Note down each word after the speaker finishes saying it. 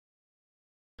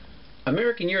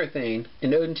American Urethane in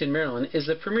Odenton, Maryland is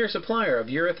the premier supplier of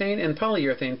urethane and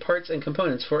polyurethane parts and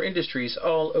components for industries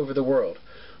all over the world.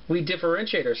 We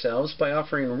differentiate ourselves by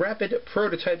offering rapid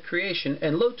prototype creation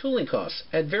and low tooling costs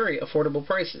at very affordable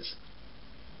prices.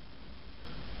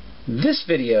 This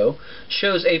video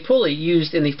shows a pulley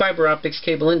used in the fiber optics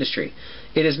cable industry.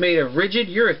 It is made of rigid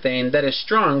urethane that is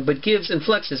strong but gives and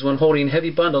flexes when holding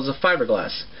heavy bundles of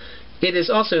fiberglass. It is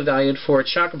also valued for its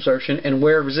shock absorption and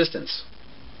wear resistance.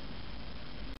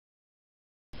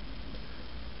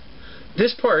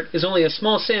 This part is only a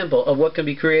small sample of what can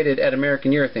be created at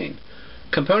American Urethane.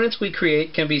 Components we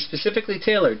create can be specifically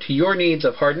tailored to your needs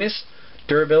of hardness,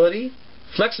 durability,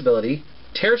 flexibility,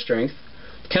 tear strength,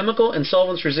 chemical and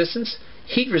solvents resistance,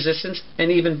 heat resistance,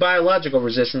 and even biological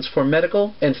resistance for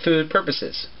medical and food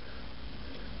purposes.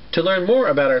 To learn more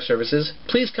about our services,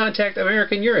 please contact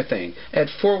American Urethane at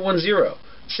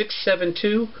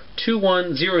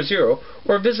 410-672-2100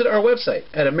 or visit our website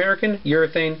at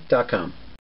americanurethane.com.